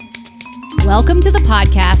Welcome to the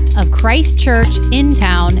podcast of Christ Church in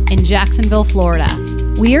Town in Jacksonville, Florida.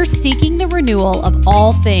 We are seeking the renewal of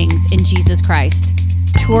all things in Jesus Christ.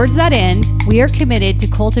 Towards that end, we are committed to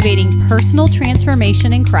cultivating personal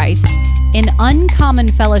transformation in Christ, an uncommon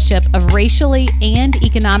fellowship of racially and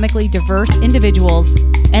economically diverse individuals,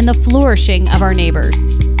 and the flourishing of our neighbors.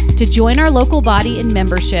 To join our local body in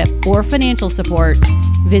membership or financial support,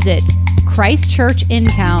 visit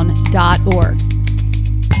christchurchintown.org.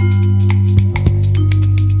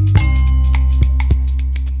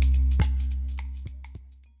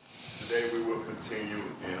 Today we will continue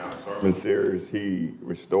in our sermon series, He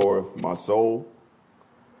Restoreth My Soul.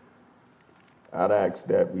 I'd ask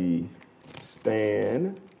that we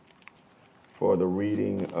stand for the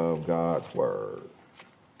reading of God's Word.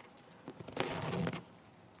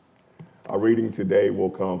 Our reading today will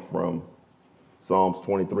come from Psalms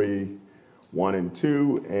 23, 1 and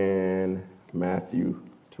 2, and Matthew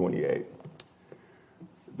 28.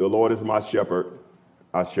 The Lord is my shepherd,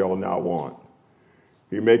 I shall not want.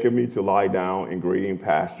 He maketh me to lie down in green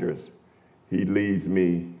pastures. He leads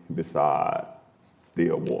me beside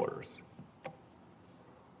still waters.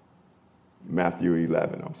 Matthew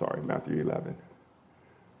 11.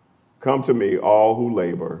 Come to me, all who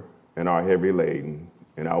labor and are heavy laden,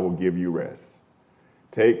 and I will give you rest.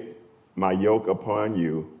 Take my yoke upon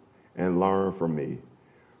you and learn from me,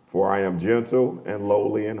 for I am gentle and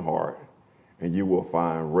lowly in heart, and you will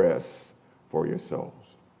find rest for your souls.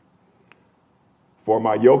 For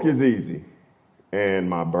my yoke is easy and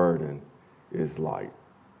my burden is light.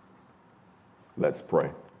 Let's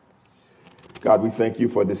pray. God, we thank you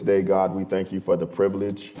for this day. God, we thank you for the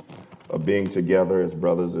privilege of being together as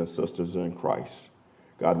brothers and sisters in Christ.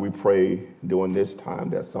 God, we pray during this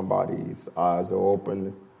time that somebody's eyes are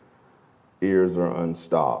open, ears are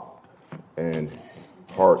unstopped, and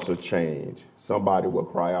hearts are changed. Somebody will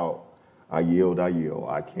cry out, I yield,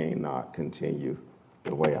 I cannot continue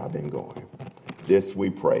the way I've been going. This we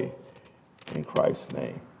pray in Christ's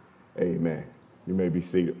name. Amen. You may be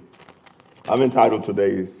seated. I've entitled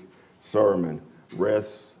today's sermon,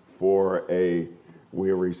 Rest for a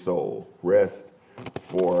Weary Soul. Rest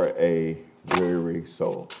for a weary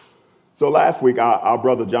soul. So last week, our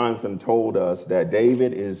brother Jonathan told us that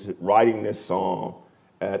David is writing this song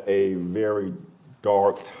at a very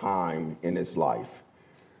dark time in his life.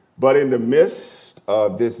 But in the midst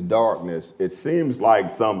of this darkness, it seems like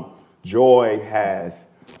some joy has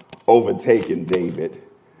overtaken David.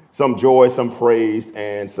 Some joy, some praise,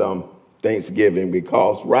 and some thanksgiving,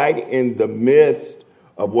 because right in the midst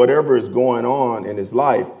of whatever is going on in his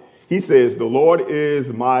life, he says, the Lord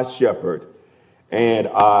is my shepherd, and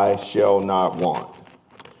I shall not want.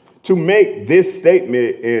 To make this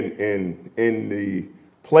statement in the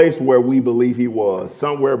place where we believe he was,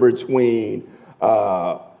 somewhere between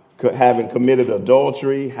having committed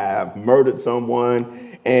adultery, have murdered someone,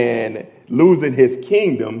 and losing his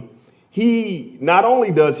kingdom, he not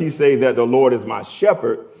only does he say that the Lord is my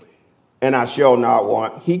shepherd and I shall not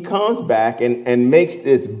want, he comes back and makes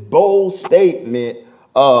this bold statement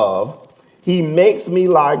of, he makes me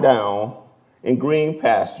lie down in green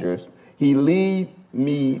pastures. He leads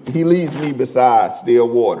me beside still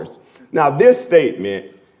waters. Now this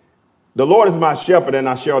statement, the Lord is my shepherd and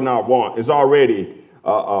I shall not want, is already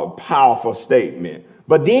a powerful statement.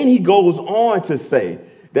 But then he goes on to say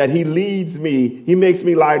that he makes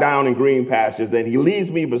me lie down in green pastures, and he leads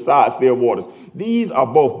me beside still waters. These are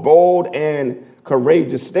both bold and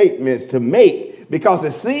courageous statements to make, because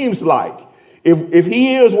it seems like if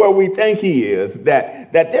he is where we think he is,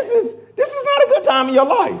 that this is not a good time in your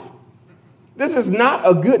life. This is not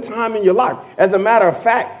a good time in your life. As a matter of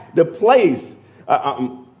fact, the place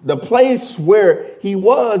where he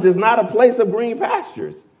was is not a place of green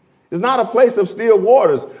pastures. It's not a place of still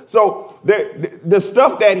waters. So the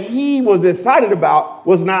stuff that he was excited about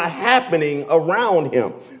was not happening around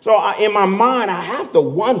him. So in my mind, I have to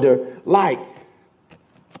wonder,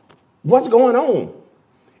 what's going on?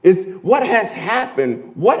 What has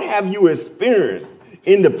happened? What have you experienced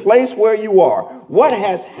in the place where you are? What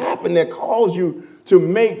has happened that caused you to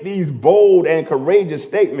make these bold and courageous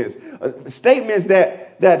statements? Statements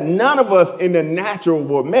that none of us in the natural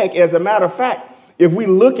would make. As a matter of fact, if we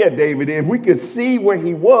look at David, if we could see where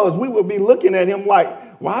he was, we would be looking at him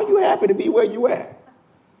like, why are you happy to be where you at?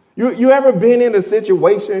 You ever been in a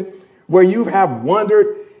situation where you have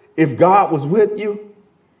wondered if God was with you?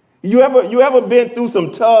 You ever been through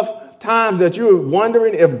some tough times that you're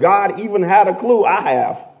wondering if God even had a clue? I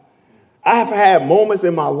have. I have had moments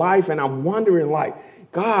in my life and I'm wondering,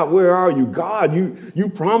 God, where are you? God,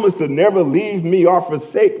 you promised to never leave me or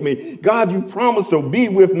forsake me. God, you promised to be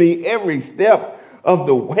with me every step of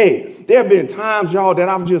the way. There have been times, y'all, that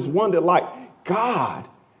I've just wondered, like, God,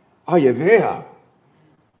 are you there?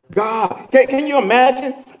 God, can you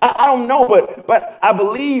imagine? I don't know, but I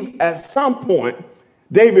believe at some point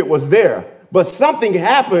David was there. But something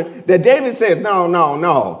happened that David said,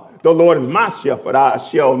 no. The Lord is my shepherd, I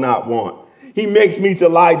shall not want. He makes me to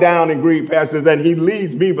lie down in green pastures, and he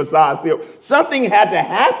leads me beside still. Something had to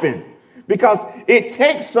happen because it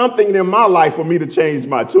takes something in my life for me to change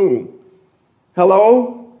my tune.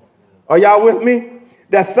 Hello? Are y'all with me?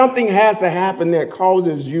 That something has to happen that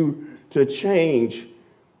causes you to change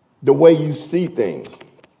the way you see things.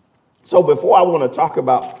 So before I want to talk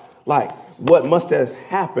about like what must have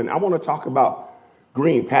happened, I want to talk about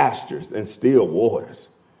green pastures and still waters.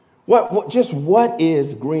 What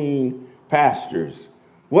is green pastures?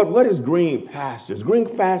 What is green pastures?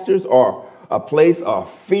 Green pastures are a place or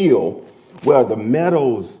field where the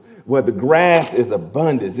meadows, where the grass is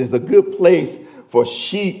abundant. It's a good place for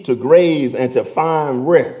sheep to graze and to find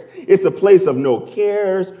rest. It's a place of no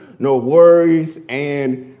cares, no worries,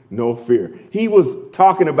 and no fear. He was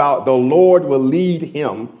talking about the Lord will lead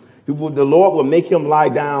him. The Lord will make him lie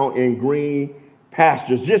down in green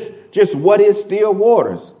pastures. Just what is still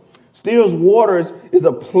waters? Still waters is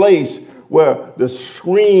a place where the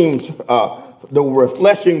streams, the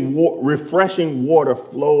refreshing water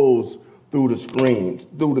flows through the stream.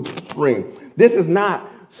 This is not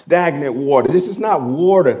stagnant water. This is not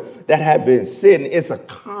water that had been sitting. It's a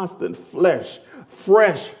constant fresh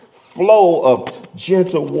flow of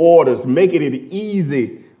gentle waters, making it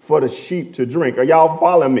easy for the sheep to drink. Are y'all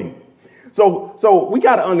following me? So we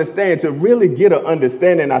got to understand, to really get an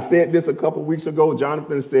understanding. I said this a couple weeks ago.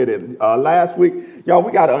 Jonathan said it last week. Y'all,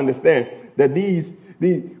 we got to understand that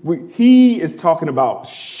he is talking about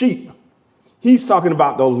sheep. He's talking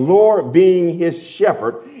about the Lord being his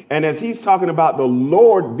shepherd. And as he's talking about the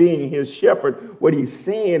Lord being his shepherd, what he's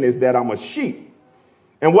saying is that I'm a sheep.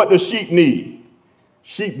 And what does sheep need?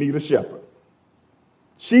 Sheep need a shepherd.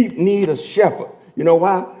 Sheep need a shepherd. You know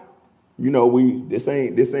why? You know, this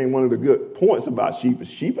ain't one of the good points about sheep.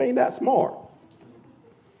 Sheep ain't that smart.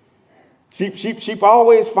 Sheep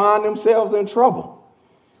always find themselves in trouble.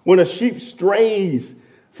 When a sheep strays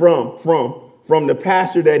from the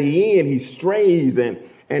pasture that he strays, and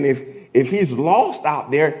if he's lost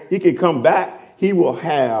out there, he can come back. He will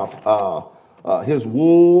have his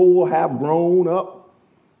wool will have grown up,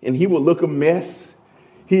 and he will look a mess.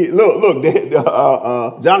 Jonathan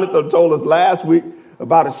told us last week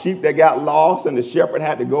about a sheep that got lost and the shepherd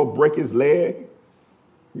had to go break his leg.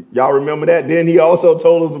 Y'all remember that? Then he also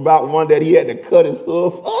told us about one that he had to cut his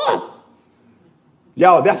hoof.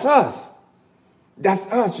 Y'all, that's us. That's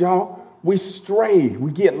us, y'all. We stray.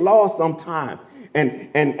 We get lost sometime.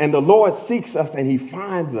 And the Lord seeks us and he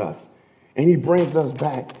finds us and he brings us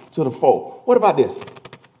back to the fold. What about this?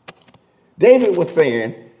 David was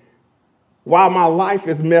saying, while my life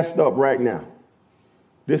is messed up right now,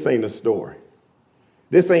 this ain't a story.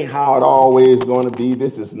 This ain't how it always going to be.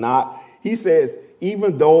 This is not. He says,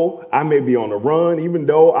 even though I may be on the run, even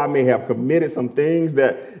though I may have committed some things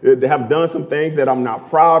that have done some things that I'm not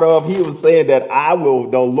proud of, he was saying that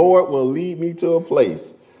the Lord will lead me to a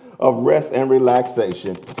place of rest and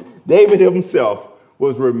relaxation. David himself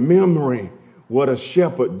was remembering what a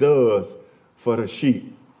shepherd does for the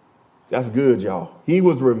sheep. That's good, y'all. He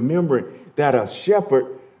was remembering that a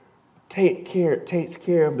shepherd takes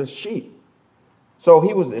care of the sheep. So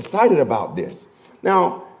he was excited about this.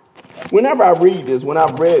 Now, whenever I read this, when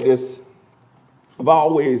I've read this, I've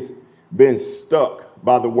always been stuck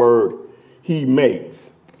by the word he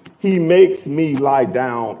makes. He makes me lie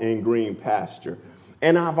down in green pasture.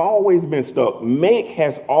 And I've always been stuck. Make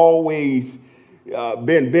has always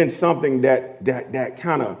been something that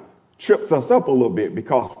kind of trips us up a little bit,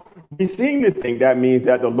 because we seem to think that means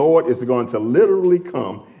that the Lord is going to literally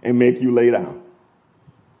come and make you lay down.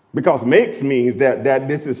 Because makes means that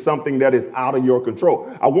this is something that is out of your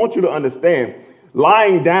control. I want you to understand,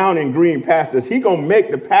 lying down in green pastures, he's going to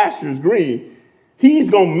make the pastures green. He's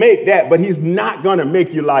going to make that, but he's not going to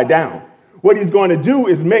make you lie down. What he's going to do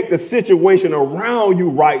is make the situation around you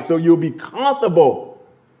right so you'll be comfortable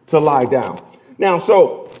to lie down. Now,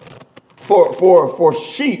 so for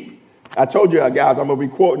sheep, I told you guys I'm going to be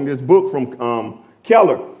quoting this book from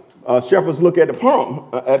Keller. Shepherds Look at the Poem,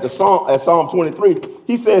 at Psalm 23.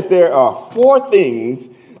 He says there are 4 things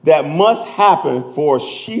that must happen for a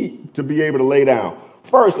sheep to be able to lay down.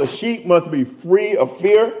 First, a sheep must be free of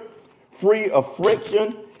fear, free of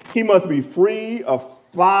friction. He must be free of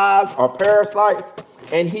flies or parasites,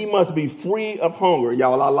 and he must be free of hunger.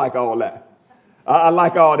 Y'all, I like all that. I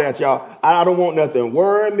like all that, y'all. I don't want nothing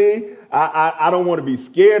worrying me. I don't want to be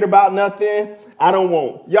scared about nothing. I don't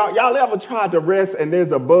want. Y'all ever tried to rest and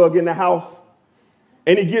there's a bug in the house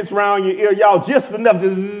and it gets around your ear, y'all, just enough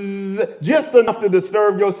to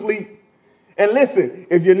disturb your sleep? And listen,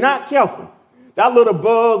 if you're not careful, that little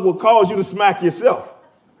bug will cause you to smack yourself.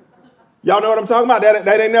 Y'all know what I'm talking about?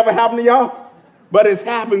 That ain't never happened to y'all? But it's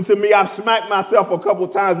happened to me. I've smacked myself a couple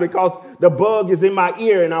of times because the bug is in my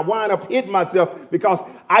ear and I wind up hitting myself because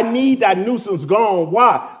I need that nuisance gone.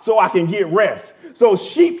 Why? So I can get rest. So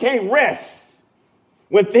sheep can't rest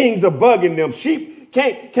when things are bugging them. Sheep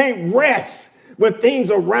can't rest when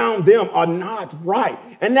things around them are not right.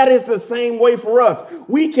 And that is the same way for us.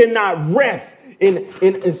 We cannot rest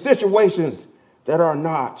in situations that are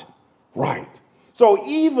not right. So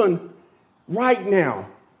even right now,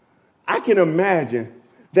 I can imagine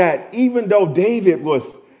that even though David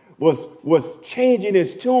was changing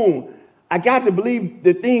his tune, I got to believe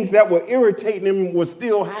the things that were irritating him were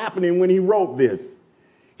still happening when he wrote this.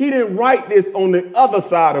 He didn't write this on the other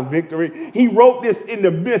side of victory. He wrote this in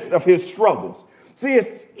the midst of his struggles. See,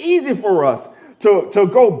 it's easy for us to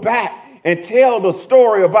go back and tell the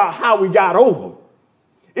story about how we got over.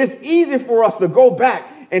 It's easy for us to go back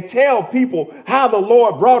and tell people how the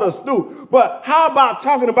Lord brought us through. But how about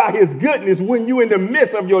talking about his goodness when you're in the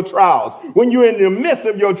midst of your trials, when you're in the midst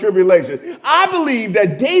of your tribulations? I believe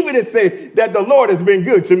that David has said that the Lord has been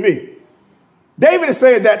good to me. David is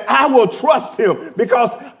saying that I will trust him because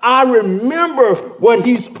I remember what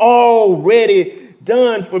he's already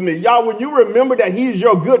done for me. Y'all, when you remember that he's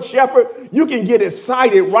your good shepherd, you can get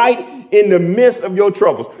excited right in the midst of your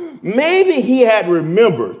troubles. Maybe he had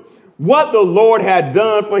remembered what the Lord had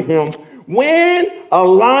done for him when a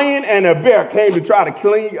lion and a bear came to try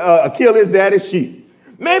to kill his daddy's sheep.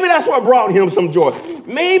 Maybe that's what brought him some joy.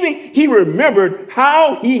 Maybe he remembered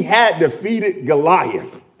how he had defeated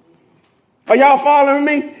Goliath. Are y'all following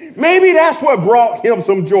me? Maybe that's what brought him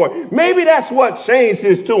some joy. Maybe that's what changed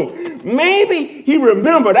his tune. Maybe he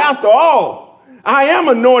remembered, after all, I am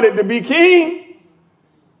anointed to be king.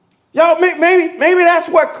 Y'all, maybe that's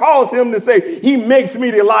what caused him to say, he makes me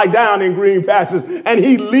to lie down in green pastures and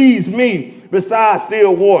he leads me beside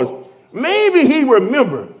still waters. Maybe he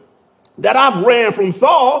remembered that I've ran from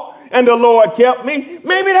Saul and the Lord kept me.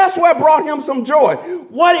 Maybe that's what brought him some joy.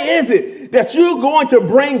 What is it that you're going to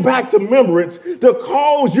bring back to remembrance to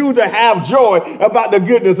cause you to have joy about the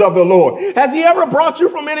goodness of the Lord? Has he ever brought you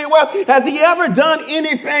from anywhere? Has he ever done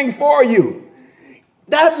anything for you?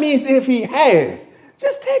 That means if he has,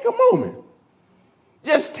 just take a moment.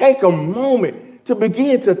 Just take a moment to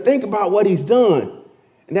begin to think about what he's done.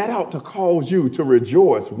 And that ought to cause you to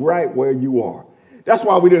rejoice right where you are. That's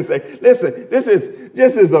why we didn't say, listen, this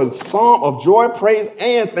is a psalm of joy, praise,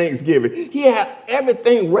 and thanksgiving. He had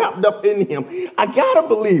everything wrapped up in him. I got to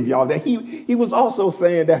believe, y'all, that he was also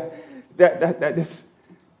saying that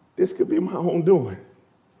this could be my own doing.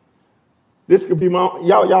 This could be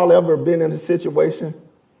y'all ever been in a situation?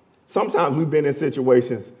 Sometimes we've been in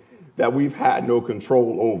situations that we've had no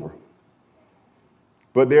control over.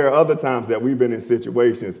 But there are other times that we've been in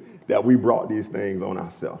situations that we brought these things on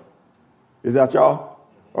ourselves. Is that y'all?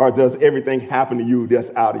 Or does everything happen to you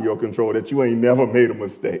that's out of your control, that you ain't never made a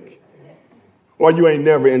mistake? Or you ain't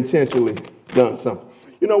never intentionally done something?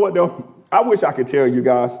 You know what, though? I wish I could tell you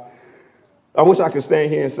guys. I wish I could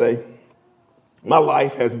stand here and say, my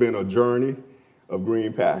life has been a journey of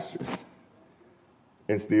green pastures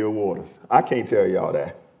and still waters. I can't tell y'all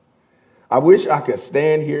that. I wish I could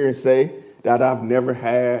stand here and say that I've never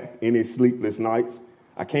had any sleepless nights.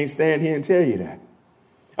 I can't stand here and tell you that.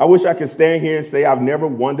 I wish I could stand here and say I've never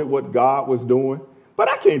wondered what God was doing, but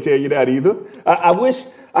I can't tell you that either. I wish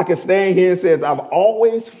I could stand here and say I've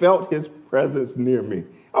always felt his presence near me.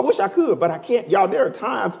 I wish I could, but I can't. Y'all, there are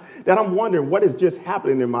times that I'm wondering what is just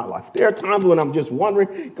happening in my life. There are times when I'm just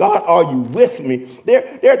wondering, God, are you with me?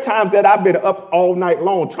 There are times that I've been up all night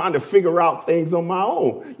long trying to figure out things on my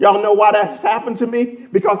own. Y'all know why that's happened to me?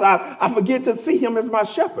 Because I forget to see him as my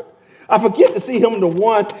shepherd. I forget to see him, the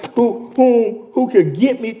one who could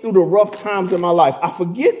get me through the rough times in my life. I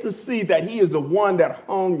forget to see that he is the one that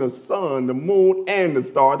hung the sun, the moon, and the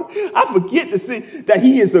stars. I forget to see that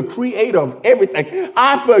he is the creator of everything.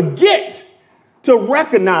 I forget to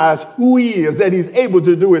recognize who he is, that he's able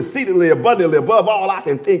to do exceedingly abundantly above all I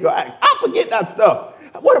can think or act. I forget that stuff.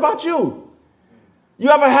 What about you? You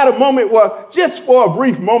ever had a moment where just for a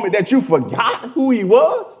brief moment that you forgot who he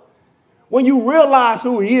was? When you realize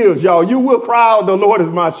who he is, y'all, you will cry out, the Lord is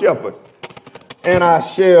my shepherd, and I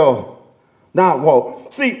shall not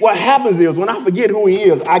walk. See, what happens is when I forget who he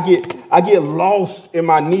is, I get lost in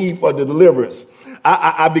my need for the deliverance.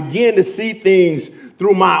 I begin to see things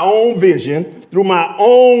through my own vision, through my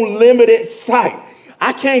own limited sight.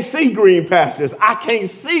 I can't see green pastures. I can't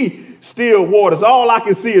see still waters. All I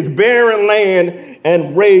can see is barren land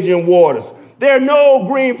and raging waters. There are no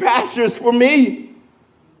green pastures for me.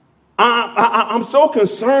 I'm so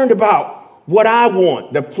concerned about what I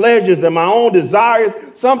want, the pleasures and my own desires.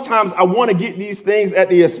 Sometimes I want to get these things at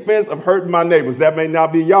the expense of hurting my neighbors. That may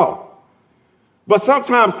not be y'all. But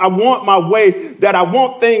sometimes I want my way, that I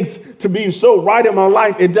want things to be so right in my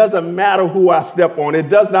life. It doesn't matter who I step on. It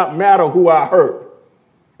does not matter who I hurt.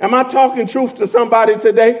 Am I talking truth to somebody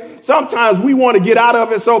today? Sometimes we want to get out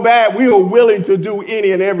of it so bad, we are willing to do any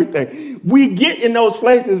and everything. We get in those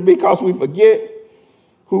places because we forget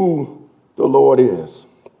who the Lord is.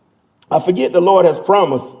 I forget the Lord has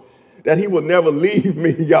promised that he will never leave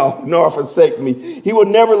me, y'all, nor forsake me. He will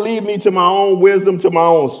never leave me to my own wisdom, to my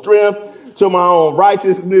own strength, to my own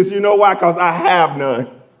righteousness. You know why? Because I have none.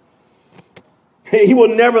 He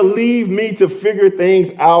will never leave me to figure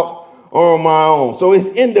things out on my own. So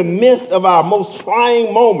it's in the midst of our most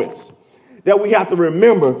trying moments that we have to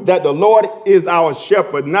remember that the Lord is our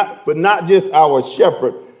shepherd, but not just our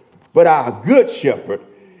shepherd, but our good shepherd,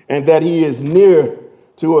 and that he is near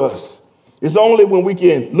to us. It's only when we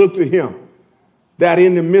can look to him that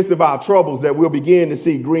in the midst of our troubles that we'll begin to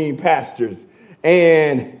see green pastures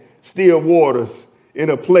and still waters in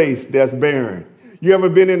a place that's barren. You ever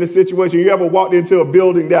been in a situation, you ever walked into a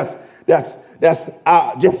building that's just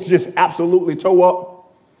absolutely toe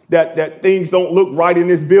up, that things don't look right in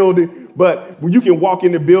this building, but when you can walk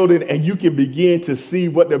in the building and you can begin to see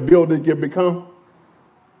what the building can become?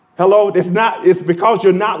 Hello? It's because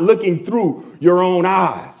you're not looking through your own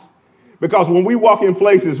eyes. Because when we walk in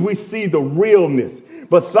places, we see the realness,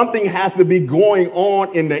 but something has to be going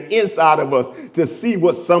on in the inside of us to see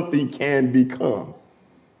what something can become.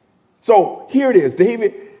 So here it is.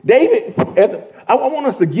 David, I want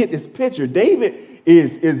us to get this picture. David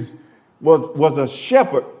was a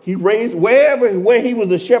shepherd. He raised where he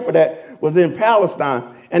was a shepherd at was in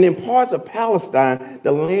Palestine. And in parts of Palestine,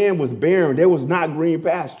 the land was barren. There was not green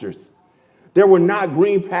pastures. There were not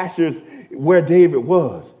green pastures where David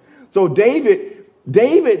was. So David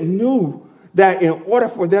knew that in order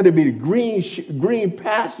for there to be green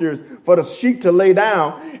pastures for the sheep to lay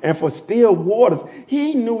down and for still waters,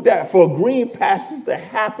 he knew that for green pastures to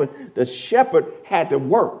happen, the shepherd had to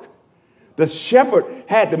work. The shepherd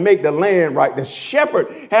had to make the land right. The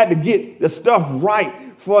shepherd had to get the stuff right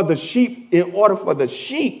for the sheep in order for the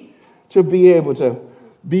sheep to be able to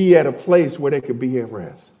be at a place where they could be at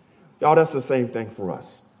rest. Y'all, that's the same thing for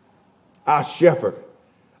us. Our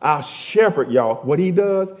shepherd, y'all, what he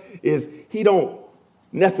does is he don't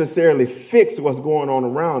necessarily fix what's going on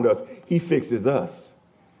around us. He fixes us.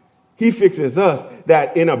 He fixes us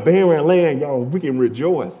that in a barren land, y'all, we can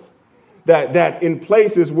rejoice. That in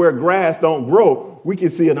places where grass don't grow, we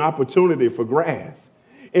can see an opportunity for grass.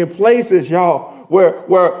 In places, y'all,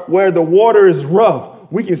 where the water is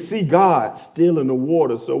rough, we can see God still in the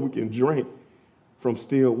water so we can drink from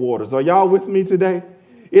still waters. Are y'all with me today?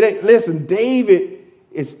 Listen, David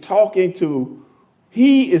is talking to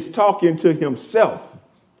himself,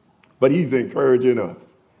 but he's encouraging us.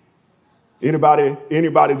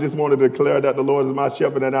 Anybody just want to declare that the Lord is my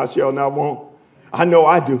shepherd and I shall not want? I know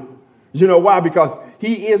I do. You know why? Because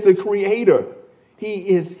he is the creator. He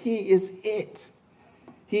is it.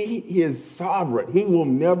 He is sovereign. He will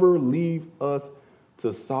never leave us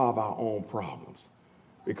to solve our own problems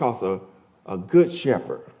because a good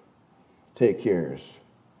shepherd takes care of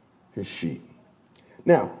his sheep.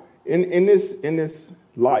 Now, in this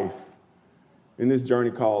life, in this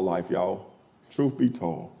journey called life, y'all, truth be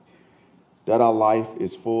told, that our life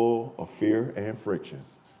is full of fear and frictions.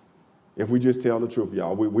 If we just tell the truth,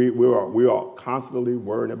 y'all, we are constantly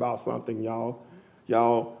worrying about something, y'all.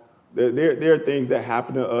 Y'all, there are things that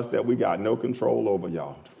happen to us that we got no control over,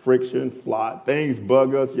 y'all. Friction, things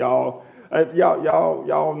bug us, y'all.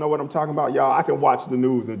 Y'all know what I'm talking about, y'all. I can watch the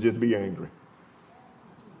news and just be angry.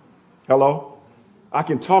 Hello? I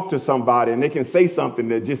can talk to somebody and they can say something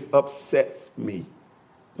that just upsets me.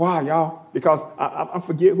 Why, y'all? Because I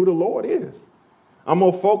forget who the Lord is. I'm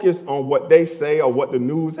more focused on what they say or what the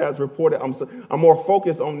news has reported. I'm more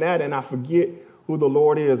focused on that and I forget who the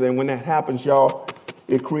Lord is. And when that happens, y'all,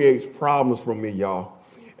 it creates problems for me, y'all.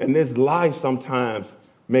 And this life sometimes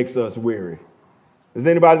makes us weary. Does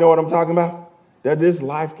anybody know what I'm talking about? That this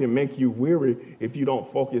life can make you weary if you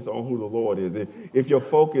don't focus on who the Lord is, if your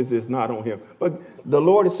focus is not on him. But the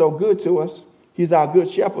Lord is so good to us. He's our good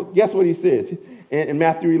shepherd. Guess what he says? In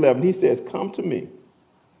Matthew 11, he says, "Come to me,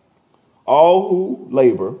 all who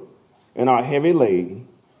labor and are heavy laden,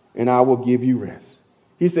 and I will give you rest."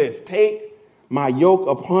 He says, "Take my yoke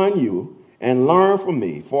upon you and learn from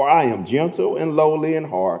me, for I am gentle and lowly in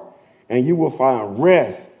heart, and you will find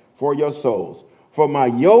rest for your souls. For my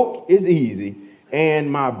yoke is easy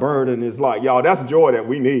and my burden is light. Y'all, that's joy that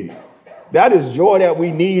we need. That is joy that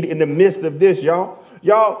we need in the midst of this, y'all.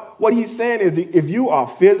 Y'all, what he's saying is if you are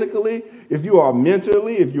physically, if you are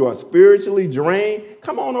mentally, if you are spiritually drained,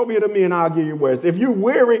 come on over here to me and I'll give you rest. If you're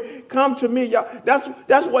weary, come to me, y'all.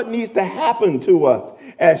 That's what needs to happen to us.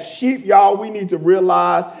 As sheep, y'all, we need to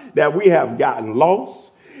realize that we have gotten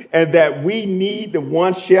lost and that we need the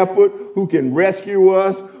one shepherd who can rescue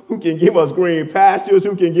us, who can give us green pastures,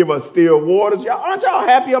 who can give us still waters. Y'all, aren't y'all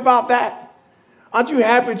happy about that? Aren't you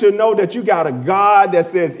happy to know that you got a God that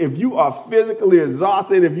says if you are physically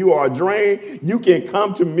exhausted, if you are drained, you can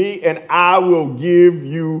come to me and I will give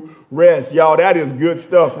you rest. Y'all, that is good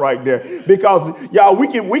stuff right there. Because, y'all, we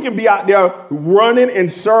can be out there running in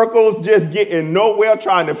circles, just getting nowhere,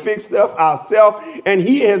 trying to fix stuff ourselves. And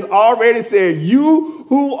he has already said, you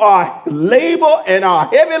who are labor and are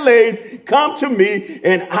heavy laden, come to me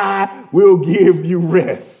and I will give you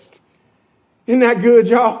rest. Isn't that good,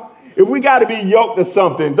 y'all? If we got to be yoked to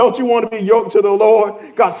something, don't you want to be yoked to the Lord?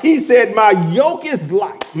 Because he said, my yoke is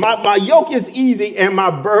light. My yoke is easy and my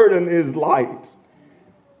burden is light.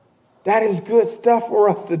 That is good stuff for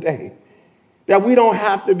us today. That we don't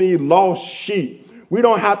have to be lost sheep. We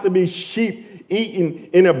don't have to be sheep eating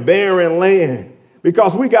in a barren land.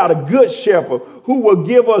 Because we got a good shepherd who will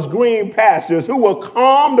give us green pastures, who will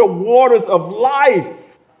calm the waters of life.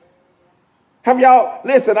 Have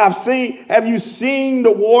you seen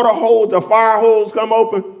the water hose, the fire hose come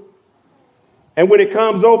open? And when it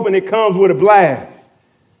comes open, it comes with a blast.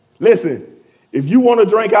 Listen, if you want to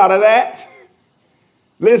drink out of that,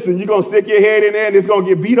 listen, you're going to stick your head in there and it's going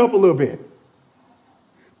to get beat up a little bit.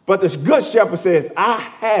 But the good shepherd says, I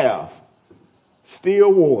have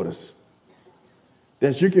still waters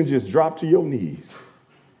that you can just drop to your knees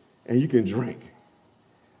and you can drink.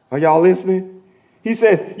 Are y'all listening? He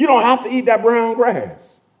says, you don't have to eat that brown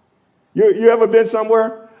grass. You ever been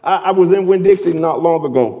somewhere? I was in Winn-Dixie not long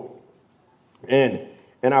ago, and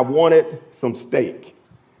I wanted some steak.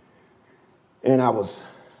 And I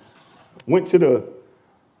went to the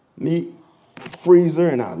meat freezer,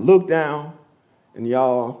 and I looked down, and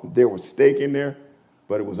y'all, there was steak in there,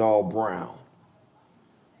 but it was all brown.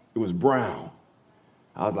 It was brown.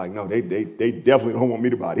 I was like, no, they definitely don't want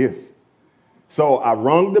me to buy this. So I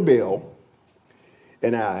rung the bell.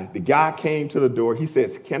 And the guy came to the door. He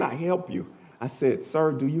says, can I help you? I said,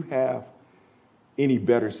 sir, do you have any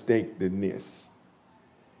better steak than this?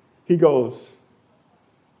 He goes,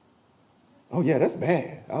 oh, yeah, that's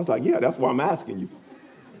bad. I was like, yeah, that's why I'm asking you.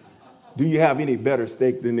 Do you have any better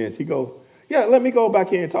steak than this? He goes, yeah, let me go back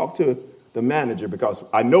here and talk to the manager because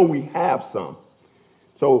I know we have some.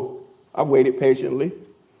 So I waited patiently.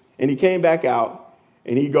 And he came back out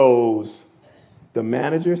and he goes, the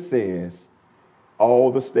manager says,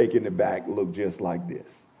 all the steak in the back look just like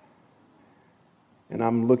this. And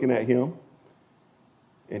I'm looking at him,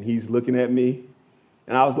 and he's looking at me.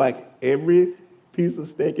 And I was like, every piece of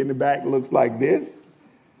steak in the back looks like this?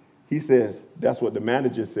 He says, that's what the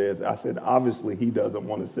manager says. I said, obviously, he doesn't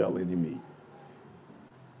want to sell any meat.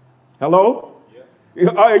 Hello? Yeah.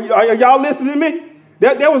 Are y'all listening to me?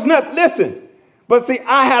 There was nothing. Listen. But see,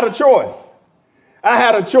 I had a choice. I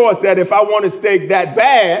had a choice that if I wanted steak that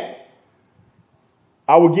bad,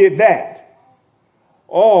 I would get that.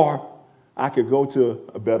 Or I could go to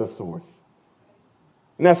a better source.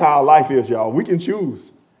 And that's how our life is, y'all. We can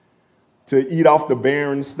choose to eat off the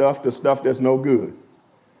barren stuff, the stuff that's no good.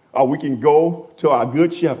 Or we can go to our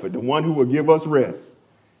good shepherd, the one who will give us rest.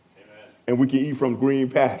 Amen. And we can eat from green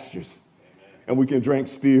pastures. Amen. And we can drink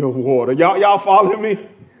still water. Y'all following me?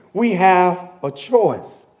 We have a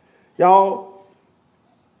choice. Y'all,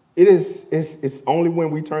 it's only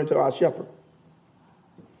when we turn to our shepherd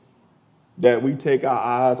that we take our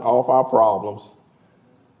eyes off our problems.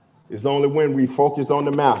 It's only when we focus on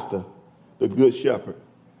the master, the good shepherd,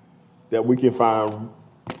 that we can find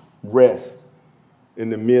rest in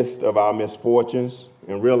the midst of our misfortunes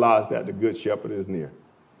and realize that the good shepherd is near.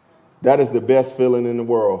 That is the best feeling in the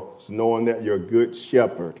world, is knowing that your good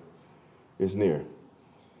shepherd is near.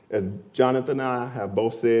 As Jonathan and I have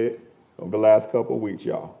both said over the last couple of weeks,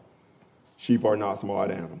 y'all, sheep are not smart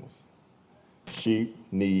animals. Sheep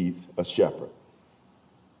needs a shepherd.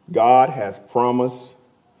 God has promised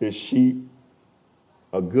his sheep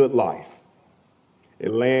a good life,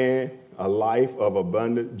 a life of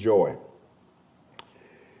abundant joy.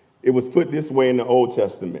 It was put this way in the Old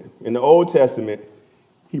Testament. In the Old Testament,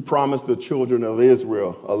 he promised the children of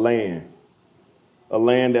Israel a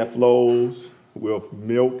land that flows with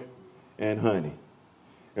milk and honey.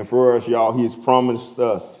 And for us, y'all, he's promised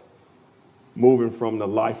us moving from the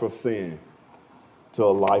life of sin to a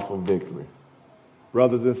life of victory.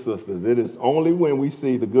 Brothers and sisters, it is only when we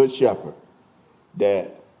see the Good Shepherd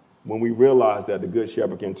that when we realize that the Good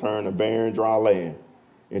Shepherd can turn a barren, dry land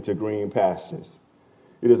into green pastures.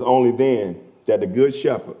 It is only then that the Good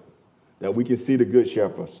Shepherd, that we can see the Good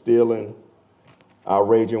Shepherd stilling our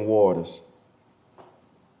raging waters.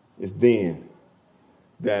 It's then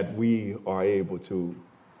that we are able to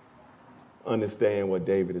understand what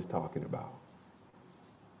David is talking about.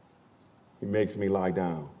 He makes me lie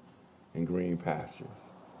down in green pastures,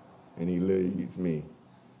 and he leads me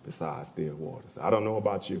beside still waters. I don't know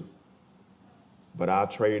about you, but I'll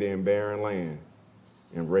trade in barren land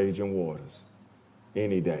and raging waters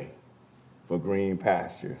any day for green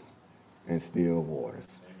pastures and still waters.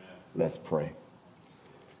 Amen. Let's pray.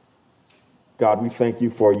 God, we thank you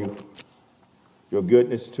for your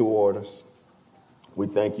goodness toward us. We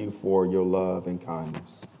thank you for your love and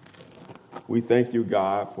kindness. We thank you,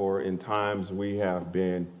 God, for in times we have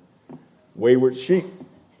been wayward sheep.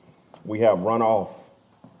 We have run off.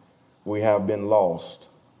 We have been lost.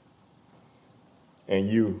 And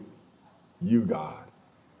you, God,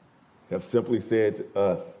 have simply said to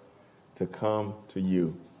us to come to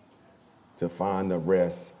you to find the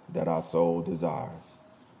rest that our soul desires.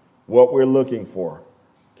 What we're looking for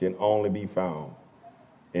can only be found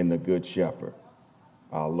in the Good Shepherd,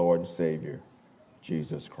 our Lord and Savior,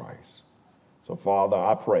 Jesus Christ. So, Father,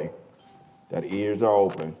 I pray that ears are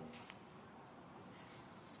open,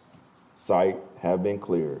 sight have been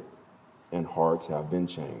cleared, and hearts have been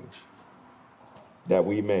changed, that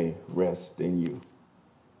we may rest in you,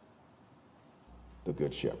 the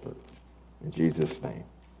Good Shepherd. In Jesus' name,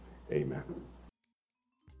 amen.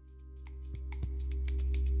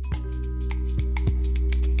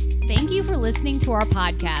 Thank you for listening to our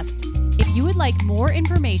podcast. If you would like more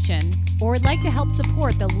information or would like to help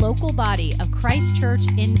support the local body of Christ Church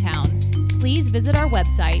in Town, please visit our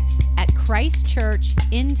website at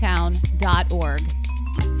christchurchintown.org.